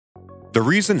The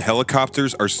reason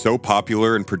helicopters are so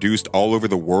popular and produced all over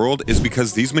the world is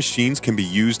because these machines can be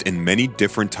used in many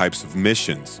different types of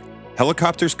missions.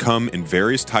 Helicopters come in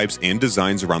various types and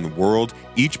designs around the world,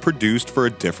 each produced for a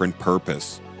different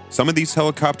purpose. Some of these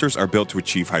helicopters are built to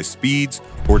achieve high speeds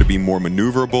or to be more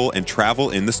maneuverable and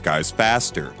travel in the skies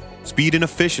faster. Speed and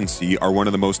efficiency are one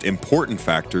of the most important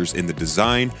factors in the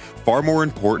design, far more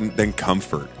important than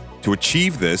comfort. To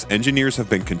achieve this, engineers have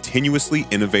been continuously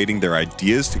innovating their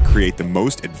ideas to create the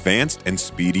most advanced and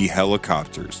speedy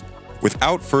helicopters.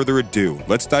 Without further ado,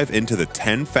 let's dive into the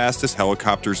 10 fastest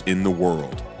helicopters in the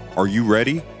world. Are you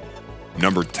ready?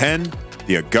 Number 10,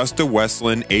 the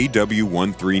AgustaWestland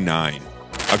AW139.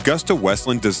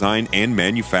 AgustaWestland designed and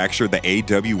manufactured the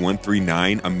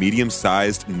AW139, a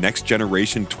medium-sized,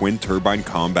 next-generation twin-turbine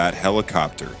combat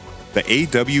helicopter. The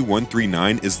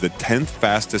AW139 is the 10th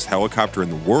fastest helicopter in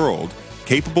the world,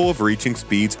 capable of reaching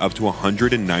speeds up to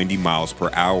 190 miles per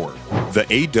hour. The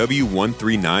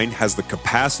AW139 has the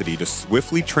capacity to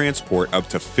swiftly transport up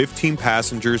to 15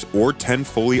 passengers or 10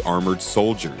 fully armored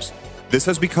soldiers. This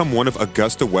has become one of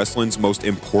AgustaWestland's most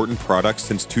important products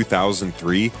since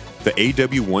 2003. The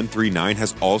AW139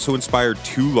 has also inspired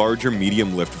two larger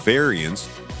medium-lift variants,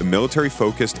 the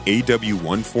military-focused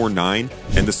AW149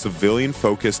 and the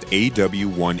civilian-focused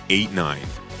AW189.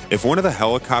 If one of the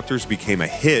helicopters became a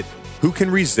hit, who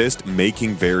can resist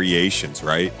making variations,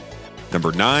 right?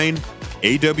 Number 9,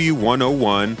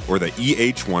 AW101 or the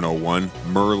EH101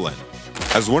 Merlin.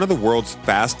 As one of the world's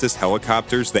fastest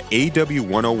helicopters, the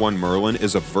AW101 Merlin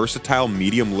is a versatile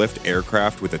medium-lift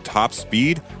aircraft with a top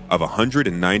speed of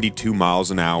 192 miles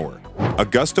an hour.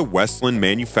 AgustaWestland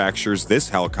manufactures this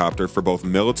helicopter for both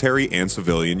military and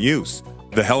civilian use.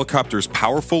 The helicopter's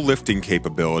powerful lifting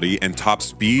capability and top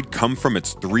speed come from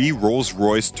its three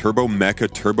Rolls-Royce Turbomeca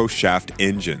turboshaft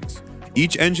engines.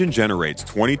 Each engine generates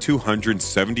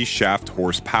 2,270 shaft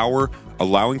horsepower,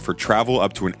 allowing for travel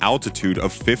up to an altitude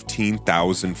of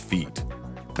 15,000 feet.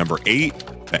 Number 8,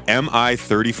 the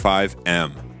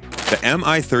Mi-35M. The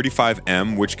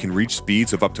Mi-35M, which can reach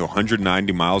speeds of up to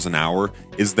 190 miles an hour,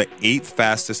 is the 8th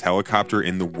fastest helicopter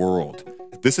in the world.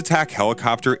 This attack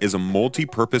helicopter is a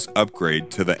multi-purpose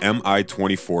upgrade to the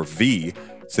Mi-24V.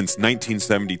 Since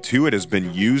 1972, it has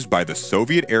been used by the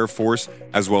Soviet Air Force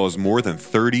as well as more than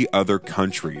 30 other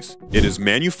countries. It is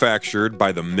manufactured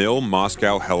by the MIL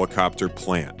Moscow helicopter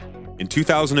plant. In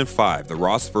 2005, the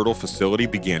Rossviertel facility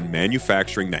began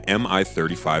manufacturing the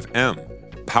Mi-35M.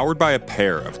 Powered by a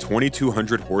pair of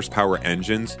 2,200 horsepower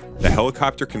engines, the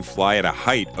helicopter can fly at a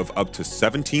height of up to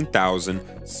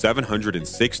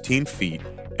 17,716 feet,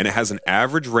 and it has an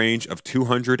average range of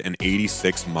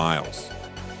 286 miles.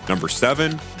 Number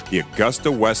 7, the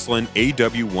AgustaWestland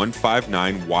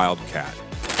AW159 Wildcat.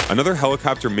 Another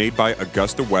helicopter made by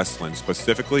AgustaWestland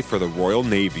specifically for the Royal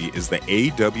Navy is the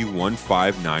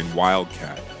AW159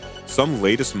 Wildcat. Some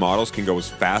latest models can go as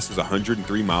fast as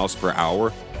 103 miles per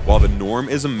hour, while the norm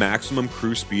is a maximum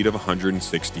cruise speed of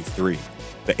 163.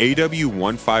 The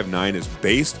AW159 is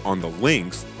based on the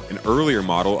Lynx, an earlier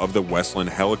model of the Westland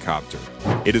helicopter.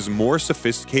 It is more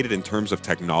sophisticated in terms of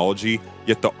technology,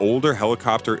 yet the older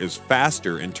helicopter is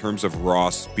faster in terms of raw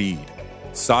speed.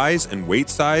 Size and weight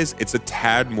size, it's a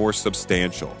tad more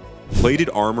substantial. Plated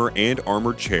armor and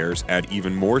armored chairs add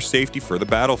even more safety for the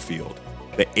battlefield.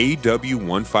 The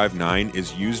AW159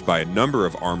 is used by a number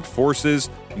of armed forces,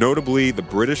 notably the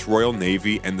British Royal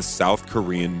Navy and the South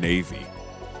Korean Navy.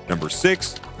 Number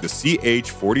 6, the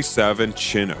CH-47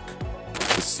 Chinook.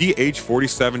 The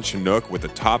CH-47 Chinook, with a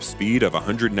top speed of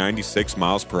 196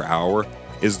 miles per hour,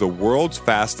 is the world's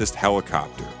fastest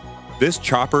helicopter. This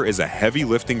chopper is a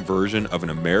heavy-lifting version of an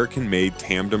American-made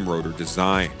tandem rotor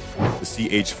design. The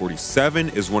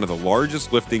CH-47 is one of the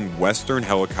largest lifting Western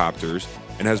helicopters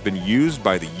and has been used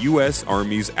by the U.S.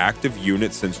 Army's active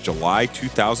unit since July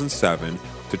 2007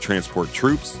 to transport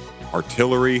troops,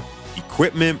 artillery,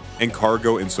 equipment, and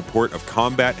cargo in support of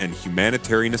combat and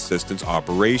humanitarian assistance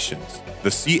operations. The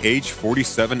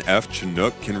CH-47F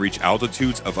Chinook can reach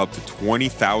altitudes of up to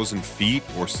 20,000 feet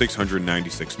or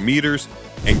 696 meters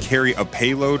and carry a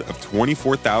payload of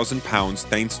 24,000 pounds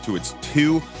thanks to its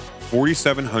two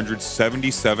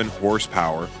 4,777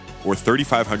 horsepower or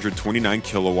 3,529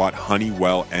 kilowatt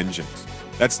Honeywell engines.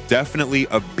 That's definitely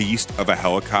a beast of a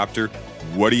helicopter.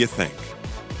 What do you think?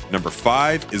 Number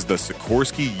 5 is the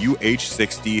Sikorsky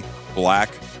UH-60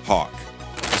 Black Hawk.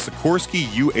 The Sikorsky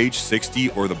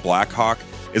UH-60 or the Black Hawk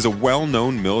is a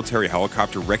well-known military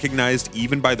helicopter recognized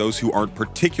even by those who aren't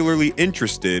particularly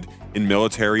interested in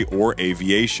military or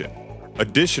aviation.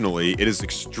 Additionally, it is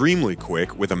extremely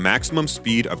quick with a maximum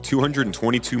speed of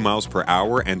 222 miles per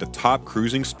hour and a top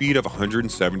cruising speed of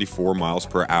 174 miles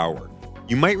per hour.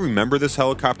 You might remember this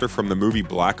helicopter from the movie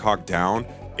Black Hawk Down.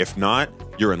 If not,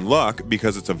 you're in luck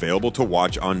because it's available to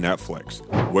watch on Netflix.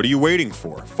 What are you waiting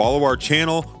for? Follow our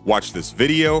channel, watch this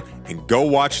video, and go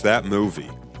watch that movie.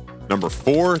 Number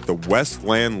 4, the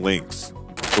Westland Lynx.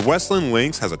 The Westland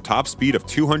Lynx has a top speed of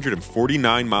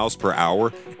 249 miles per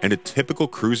hour and a typical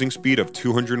cruising speed of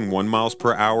 201 miles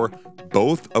per hour,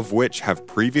 both of which have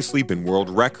previously been world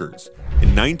records.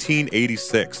 In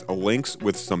 1986, a Lynx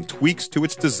with some tweaks to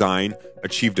its design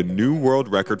achieved a new world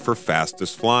record for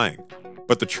fastest flying.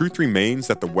 But the truth remains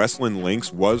that the Westland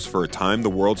Lynx was for a time the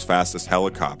world's fastest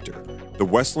helicopter. The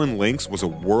Westland Lynx was a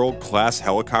world-class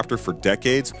helicopter for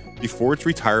decades before its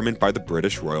retirement by the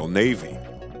British Royal Navy.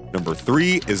 Number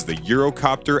 3 is the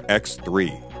Eurocopter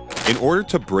X3. In order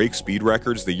to break speed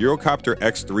records, the Eurocopter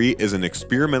X3 is an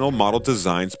experimental model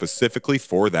designed specifically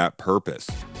for that purpose.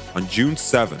 On June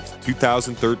 7,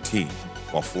 2013,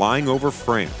 while flying over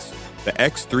France, the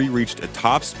X3 reached a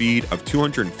top speed of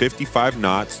 255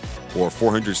 knots, or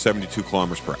 472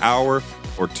 kilometers per hour,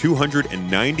 or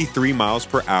 293 miles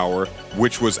per hour,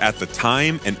 which was at the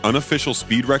time an unofficial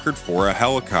speed record for a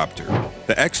helicopter.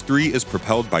 The X3 is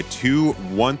propelled by two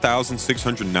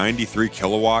 1,693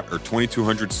 kilowatt or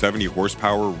 2,270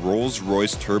 horsepower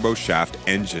Rolls-Royce turboshaft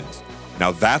engines.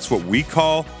 Now that's what we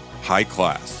call high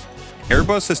class.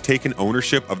 Airbus has taken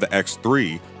ownership of the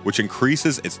X3, which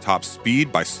increases its top speed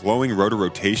by slowing rotor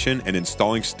rotation and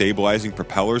installing stabilizing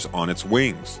propellers on its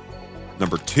wings.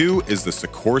 Number 2 is the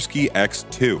Sikorsky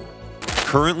X2.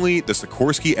 Currently, the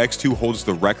Sikorsky X2 holds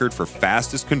the record for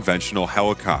fastest conventional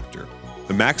helicopter.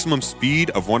 The maximum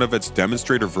speed of one of its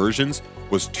demonstrator versions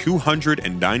was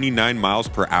 299 miles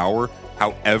per hour.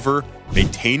 However,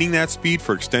 maintaining that speed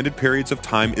for extended periods of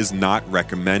time is not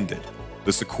recommended.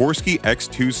 The Sikorsky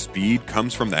X2's speed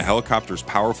comes from the helicopter's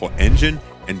powerful engine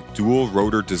and dual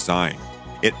rotor design.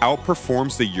 It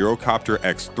outperforms the Eurocopter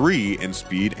X3 in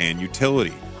speed and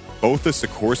utility. Both the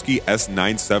Sikorsky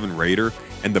S97 Raider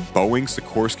and the Boeing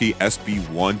Sikorsky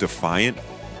SB-1 Defiant,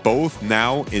 both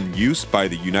now in use by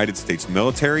the United States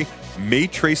military, may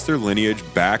trace their lineage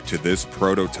back to this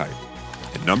prototype.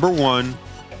 And number 1,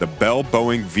 the Bell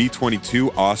Boeing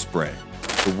V-22 Osprey.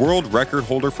 The world record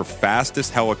holder for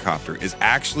fastest helicopter is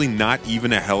actually not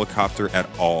even a helicopter at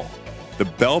all. The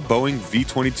Bell Boeing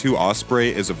V-22 Osprey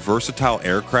is a versatile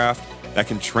aircraft that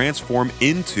can transform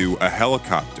into a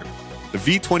helicopter. The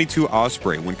V-22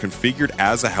 Osprey, when configured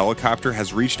as a helicopter,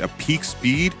 has reached a peak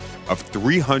speed of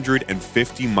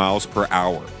 350 miles per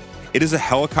hour. It is a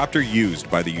helicopter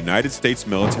used by the United States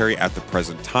military at the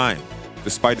present time.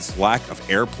 Despite its lack of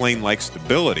airplane-like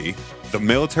stability, the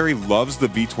military loves the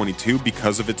V-22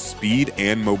 because of its speed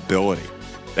and mobility.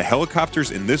 The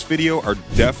helicopters in this video are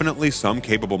definitely some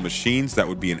capable machines that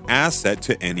would be an asset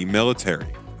to any military.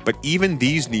 But even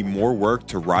these need more work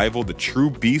to rival the true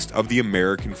beast of the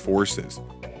American forces.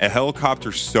 A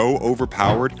helicopter so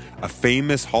overpowered, a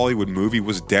famous Hollywood movie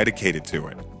was dedicated to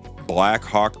it. Black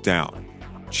Hawk Down.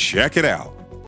 Check it out.